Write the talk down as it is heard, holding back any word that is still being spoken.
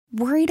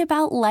Worried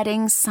about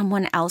letting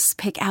someone else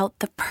pick out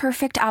the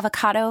perfect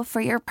avocado for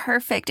your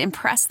perfect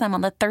impress them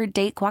on the third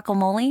date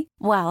guacamole?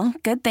 Well,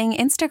 good thing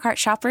Instacart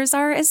shoppers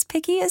are as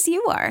picky as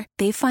you are.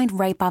 They find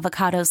ripe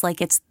avocados like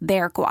it's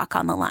their guac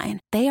on the line.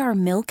 They are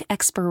milk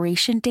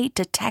expiration date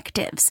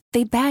detectives.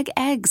 They bag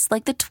eggs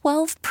like the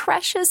 12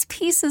 precious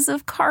pieces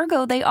of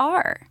cargo they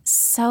are.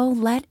 So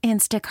let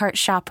Instacart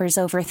shoppers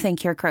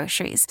overthink your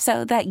groceries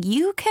so that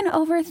you can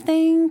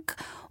overthink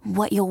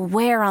what you'll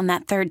wear on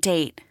that third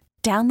date.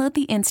 Download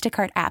the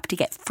Instacart app to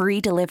get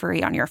free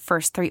delivery on your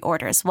first 3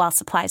 orders while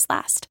supplies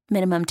last.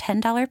 Minimum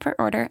 $10 per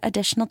order.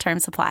 Additional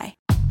terms apply.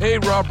 Hey,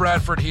 Rob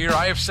Bradford here.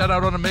 I have set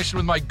out on a mission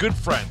with my good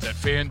friends at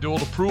FanDuel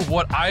to prove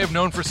what I have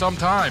known for some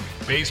time.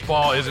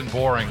 Baseball isn't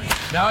boring.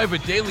 Now I have a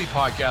daily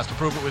podcast to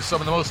prove it with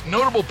some of the most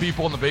notable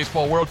people in the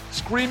baseball world,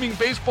 screaming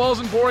baseball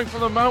isn't boring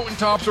from the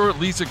mountaintops, or at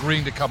least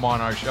agreeing to come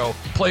on our show.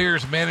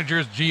 Players,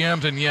 managers,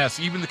 GMs, and yes,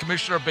 even the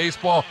commissioner of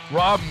baseball,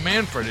 Rob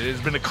Manfred. It has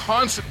been a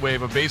constant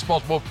wave of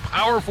baseball's most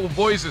powerful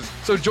voices.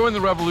 So join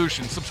the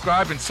revolution.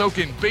 Subscribe and soak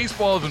in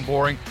Baseball Isn't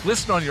Boring.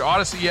 Listen on your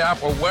Odyssey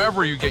app or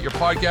wherever you get your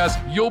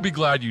podcasts. You'll be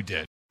glad you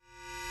did.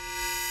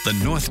 The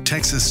North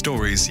Texas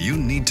stories you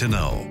need to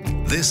know.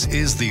 This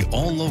is the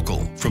All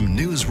Local from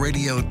News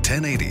Radio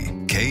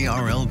 1080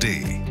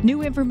 KRLD.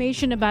 New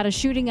information about a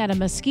shooting at a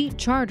Mesquite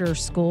Charter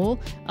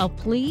School. A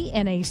plea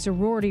in a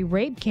sorority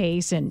rape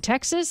case in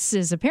Texas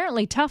is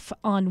apparently tough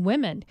on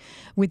women.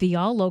 With the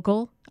All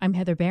Local, I'm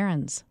Heather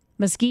Behrens.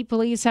 Mesquite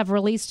police have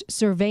released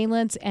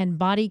surveillance and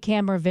body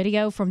camera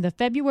video from the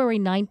February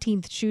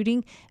 19th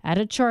shooting at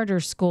a charter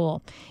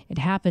school. It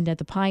happened at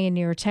the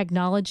Pioneer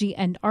Technology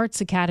and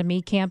Arts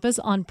Academy campus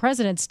on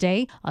President's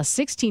Day. A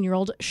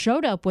 16-year-old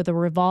showed up with a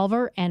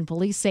revolver, and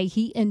police say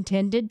he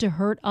intended to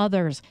hurt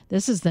others.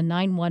 This is the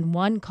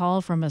 911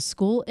 call from a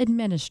school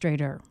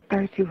administrator.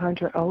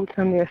 3200 Old.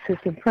 I'm the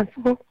assistant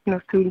principal.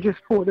 No student just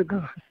pulled a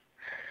gun.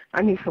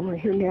 I need someone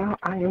here now.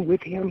 I am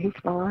with him. He's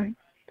fine.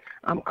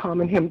 I'm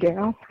calming him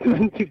down. I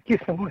need to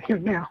get someone here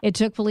now. It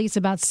took police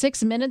about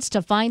 6 minutes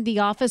to find the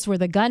office where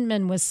the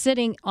gunman was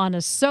sitting on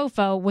a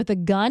sofa with a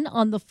gun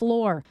on the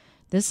floor.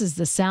 This is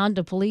the sound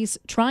of police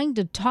trying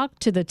to talk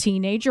to the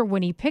teenager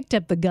when he picked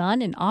up the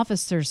gun and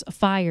officers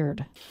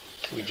fired.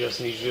 We just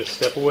need you to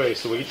step away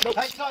so we can...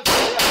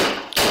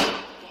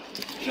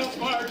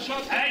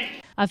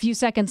 A few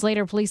seconds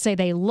later, police say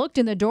they looked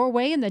in the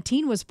doorway and the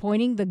teen was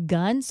pointing the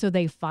gun, so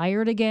they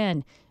fired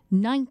again.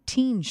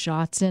 19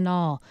 shots in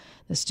all.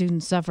 The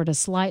student suffered a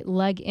slight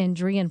leg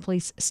injury, and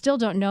police still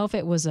don't know if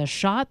it was a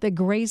shot that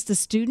grazed the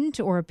student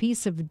or a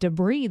piece of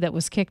debris that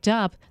was kicked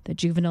up. The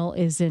juvenile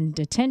is in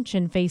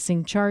detention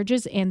facing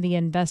charges, and the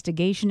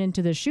investigation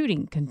into the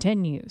shooting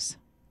continues.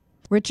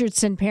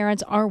 Richardson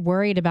parents are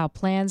worried about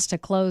plans to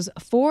close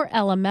 4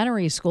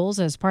 elementary schools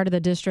as part of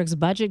the district's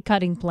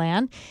budget-cutting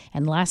plan,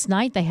 and last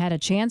night they had a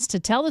chance to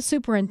tell the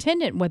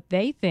superintendent what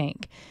they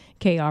think.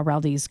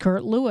 KRLD's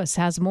Kurt Lewis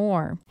has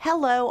more.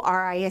 Hello,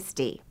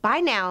 RISD. By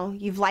now,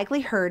 you've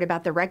likely heard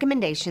about the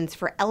recommendations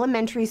for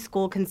elementary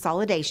school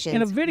consolidations.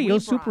 In a video,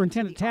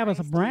 Superintendent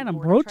Tabitha Branham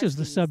broaches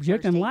the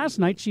subject, and last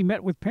night she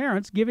met with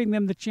parents, giving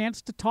them the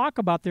chance to talk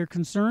about their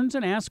concerns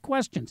and ask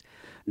questions.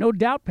 No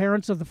doubt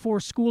parents of the 4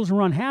 schools are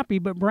unhappy,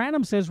 but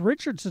Branham says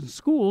Richardson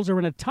schools are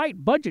in a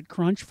tight budget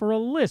crunch for a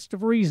list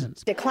of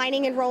reasons.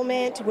 Declining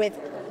enrollment, with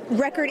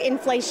record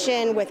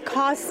inflation, with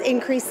costs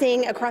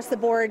increasing across the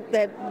board,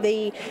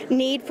 the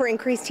need for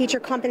increased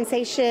teacher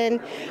compensation,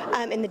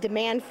 and the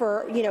demand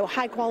for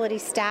high-quality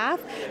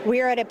staff,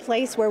 we are at a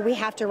place where we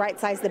have to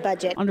right-size the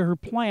budget. Under her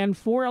plan,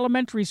 4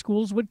 elementary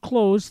schools would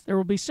close. There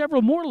will be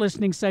several more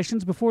listening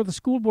sessions before the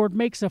school board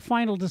makes a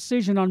final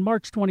decision on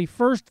March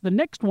 21st. The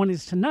next one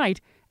is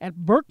tonight at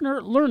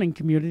Berkner Learning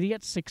Community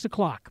at 6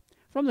 o'clock.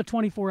 From the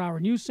 24-hour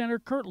News Center,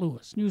 Kurt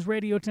Lewis, News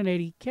Radio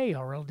 1080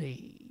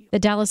 KRLD. The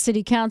Dallas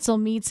City Council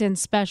meets in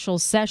special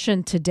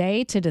session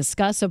today to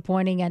discuss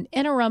appointing an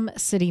interim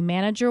city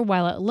manager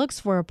while it looks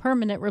for a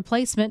permanent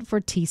replacement for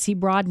T.C.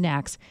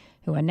 Broadnax,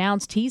 who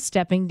announced he's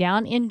stepping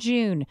down in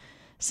June.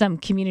 Some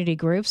community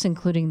groups,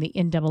 including the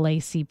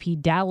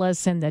NAACP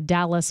Dallas and the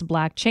Dallas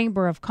Black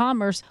Chamber of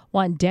Commerce,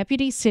 want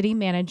Deputy City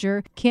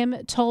Manager Kim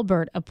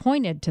Tolbert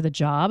appointed to the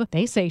job.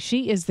 They say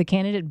she is the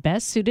candidate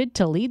best suited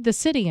to lead the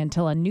city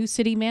until a new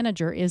city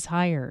manager is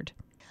hired.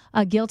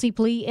 A guilty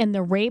plea in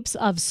the rapes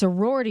of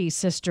sorority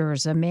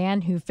sisters. A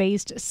man who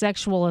faced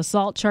sexual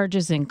assault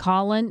charges in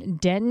Collin,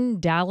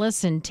 Denton,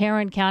 Dallas, and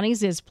Tarrant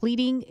counties is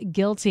pleading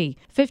guilty.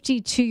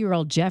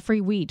 52-year-old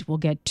Jeffrey Wheat will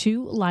get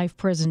 2 life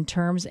prison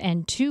terms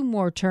and 2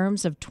 more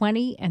terms of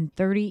 20 and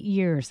 30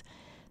 years.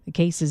 The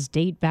cases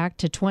date back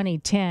to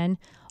 2010.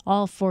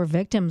 All 4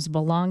 victims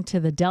belong to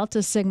the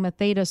Delta Sigma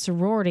Theta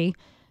sorority.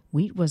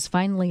 Wheat was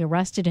finally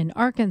arrested in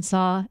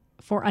Arkansas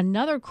for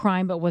another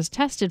crime but was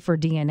tested for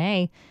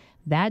DNA.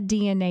 That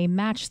DNA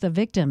matched the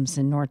victims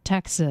in North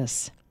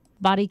Texas.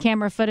 Body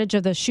camera footage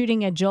of the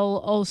shooting at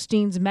Joel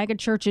Osteen's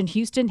megachurch in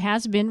Houston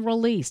has been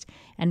released,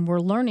 and we're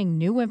learning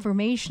new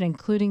information,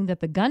 including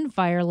that the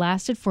gunfire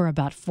lasted for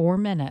about 4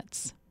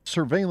 minutes.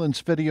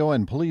 Surveillance video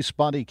and police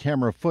body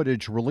camera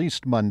footage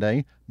released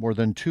Monday, more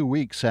than 2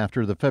 weeks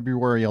after the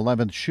February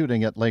 11th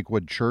shooting at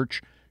Lakewood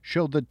Church,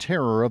 showed the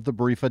terror of the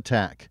brief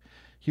attack.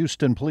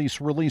 Houston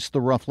police released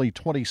the roughly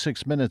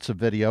 26 minutes of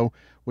video,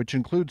 which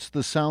includes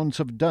the sounds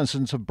of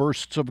dozens of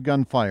bursts of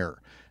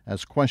gunfire,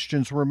 as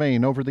questions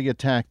remain over the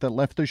attack that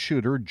left the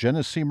shooter,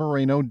 Genesee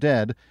Moreno,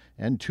 dead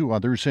and 2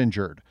 others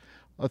injured.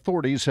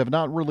 Authorities have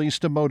not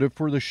released a motive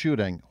for the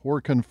shooting or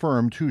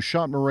confirmed who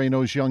shot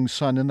Moreno's young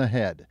son in the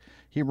head.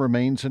 He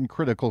remains in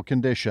critical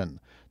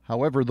condition.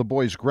 However, the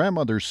boy's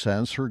grandmother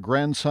says her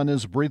grandson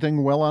is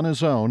breathing well on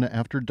his own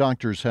after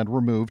doctors had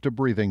removed a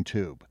breathing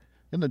tube.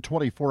 In the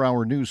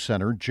 24-hour news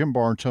center, Jim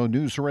Bartow,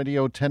 News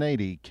Radio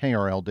 1080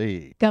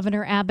 KRLD.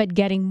 Governor Abbott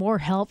getting more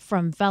help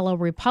from fellow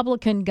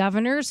Republican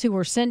governors who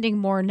are sending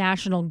more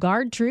National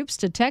Guard troops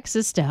to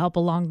Texas to help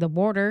along the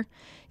border.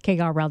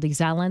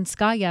 KRLD's Alan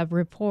Skaya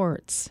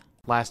reports.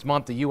 Last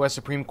month, the U.S.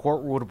 Supreme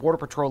Court ruled Border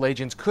Patrol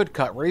agents could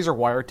cut razor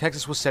wire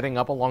Texas was setting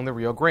up along the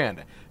Rio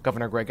Grande.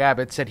 Governor Greg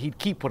Abbott said he'd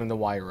keep putting the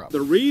wire up.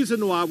 The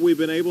reason why we've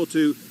been able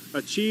to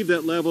achieve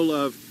that level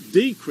of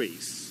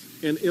decrease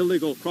in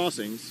illegal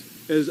crossings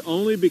is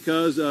only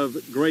because of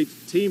great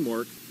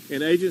teamwork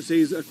in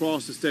agencies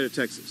across the state of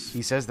Texas.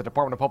 He says the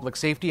Department of Public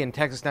Safety and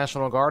Texas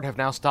National Guard have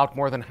now stopped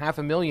more than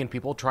 500,000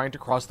 people trying to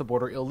cross the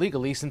border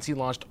illegally since he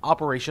launched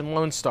Operation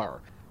Lone Star.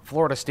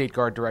 Florida State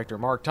Guard Director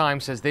Mark Time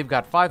says they've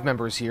got 5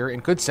 members here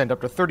and could send up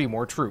to 30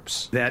 more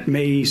troops. That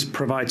may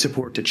provide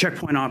support to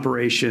checkpoint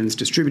operations,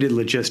 distributed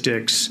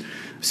logistics,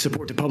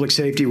 support to public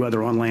safety,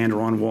 whether on land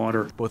or on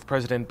water. Both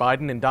President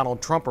Biden and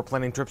Donald Trump are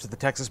planning trips to the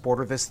Texas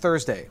border this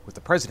Thursday, with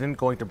the president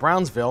going to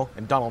Brownsville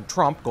and Donald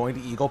Trump going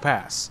to Eagle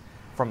Pass.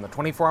 From the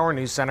 24-hour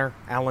news center,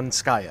 Alan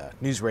Skaya,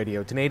 News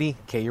Radio 1080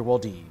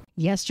 KRLD.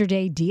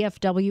 Yesterday,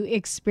 DFW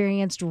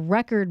experienced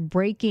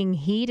record-breaking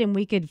heat, and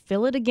we could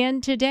feel it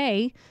again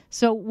today.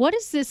 So what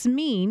does this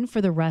mean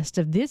for the rest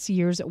of this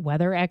year's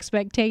weather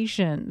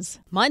expectations?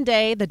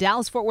 Monday, the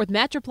Dallas-Fort Worth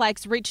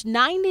Metroplex reached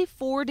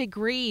 94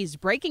 degrees,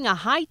 breaking a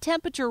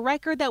high-temperature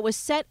record that was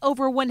set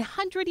over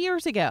 100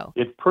 years ago.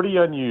 It's pretty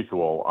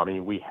unusual. I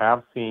mean, we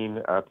have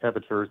seen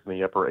temperatures in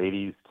the upper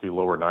 80s to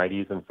lower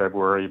 90s in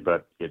February,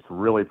 but it's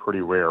really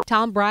pretty rare.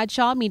 Tom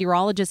Bradshaw,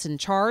 meteorologist in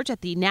charge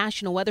at the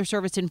National Weather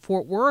Service in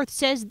Fort Worth,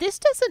 says this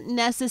doesn't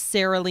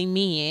necessarily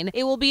mean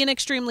it will be an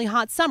extremely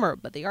hot summer,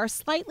 but they are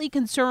slightly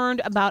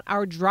concerned about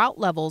our drought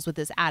levels with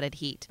this added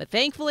heat. But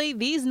thankfully,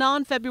 these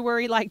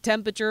non-February-like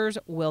temperatures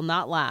will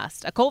not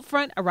last. A cold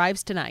front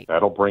arrives tonight.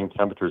 That'll bring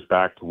temperatures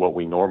back to what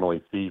we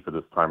normally see for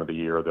this time of the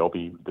year. They'll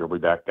be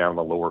back down in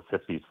the lower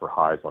 50s for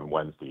highs on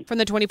Wednesday. From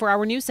the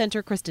 24-hour news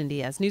center, Kristen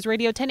Diaz, News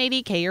Radio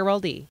 1080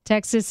 KRLD.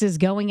 Texas is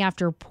going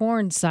after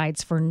porn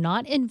sites for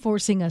not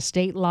enforcing a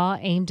state law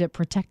aimed at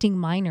protecting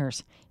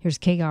minors. Here's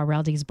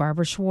KRLD's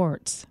Barbara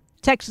Schwartz.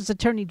 Texas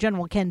Attorney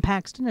General Ken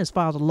Paxton has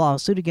filed a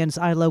lawsuit against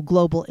ILO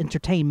Global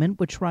Entertainment,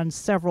 which runs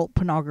several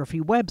pornography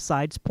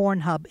websites,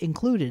 Pornhub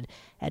included.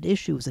 At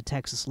issue is a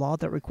Texas law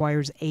that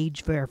requires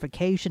age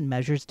verification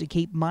measures to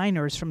keep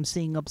minors from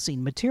seeing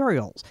obscene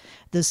materials.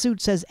 The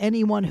suit says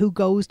anyone who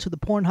goes to the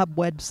Pornhub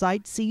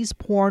website sees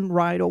porn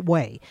right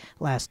away.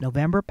 Last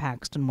November,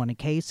 Paxton won a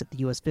case at the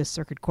U.S. Fifth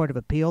Circuit Court of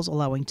Appeals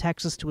allowing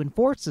Texas to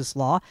enforce this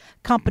law.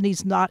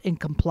 Companies not in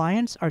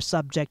compliance are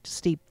subject to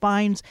steep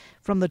fines.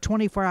 From the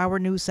 24-hour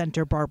news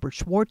center, Barbara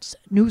Schwartz,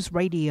 News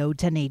Radio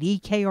 1080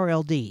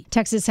 KRLD.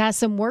 Texas has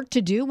some work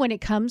to do when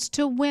it comes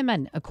to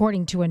women.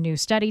 According to a new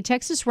study,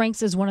 Texas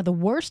ranks as one of the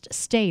worst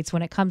states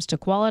when it comes to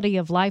quality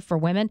of life for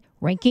women,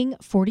 ranking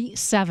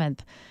 47th.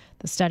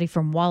 The study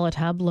from Wallet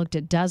Hub looked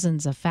at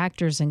dozens of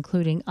factors,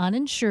 including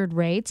uninsured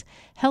rates,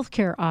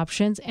 healthcare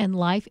options, and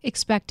life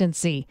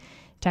expectancy.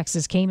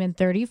 Texas came in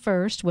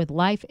 31st with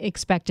life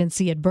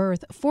expectancy at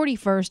birth,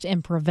 41st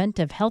in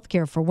preventive health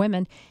care for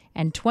women,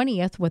 and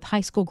 20th with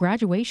high school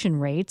graduation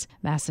rates.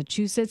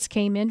 Massachusetts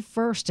came in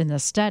first in the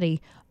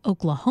study.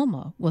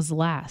 Oklahoma was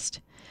last.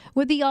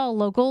 With the All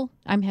Local,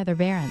 I'm Heather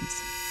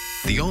Behrens.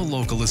 The All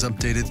Local is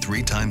updated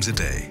 3 times a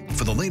day.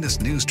 For the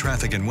latest news,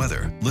 traffic, and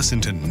weather, listen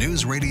to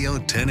News Radio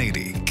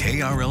 1080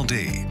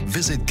 KRLD.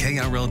 Visit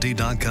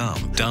KRLD.com,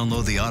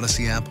 download the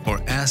Odyssey app, or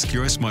ask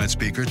your smart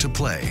speaker to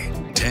play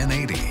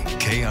 1080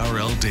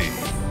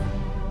 KRLD.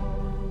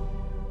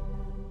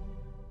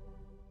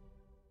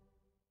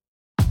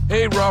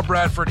 Hey, Rob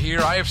Bradford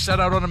here. I have set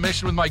out on a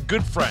mission with my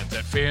good friends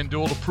at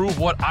FanDuel to prove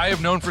what I have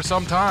known for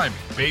some time.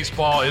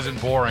 Baseball isn't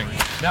boring.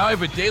 Now I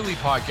have a daily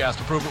podcast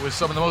to prove it with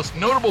some of the most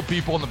notable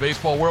people in the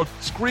baseball world,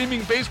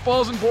 screaming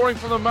baseball isn't boring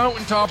from the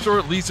mountaintops, or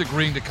at least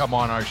agreeing to come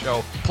on our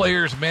show.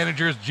 Players,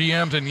 managers,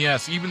 GMs, and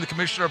yes, even the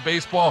commissioner of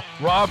baseball,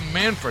 Rob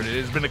Manfred.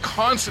 It has been a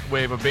constant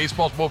wave of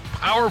baseball's most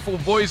powerful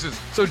voices.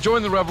 So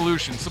join the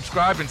revolution.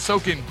 Subscribe and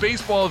soak in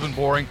Baseball Isn't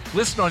Boring.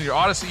 Listen on your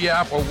Odyssey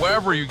app or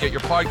wherever you get your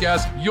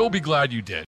podcasts. You'll be glad you did.